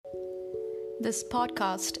This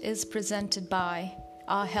podcast is presented by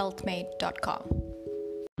ourhealthmate.com.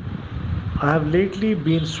 I have lately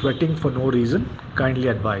been sweating for no reason. Kindly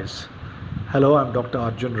advise. Hello, I'm Dr.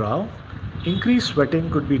 Arjun Rao. Increased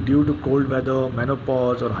sweating could be due to cold weather,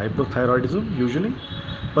 menopause, or hypothyroidism, usually,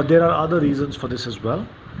 but there are other reasons for this as well.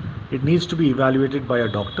 It needs to be evaluated by a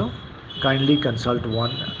doctor. Kindly consult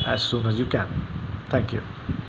one as soon as you can. Thank you.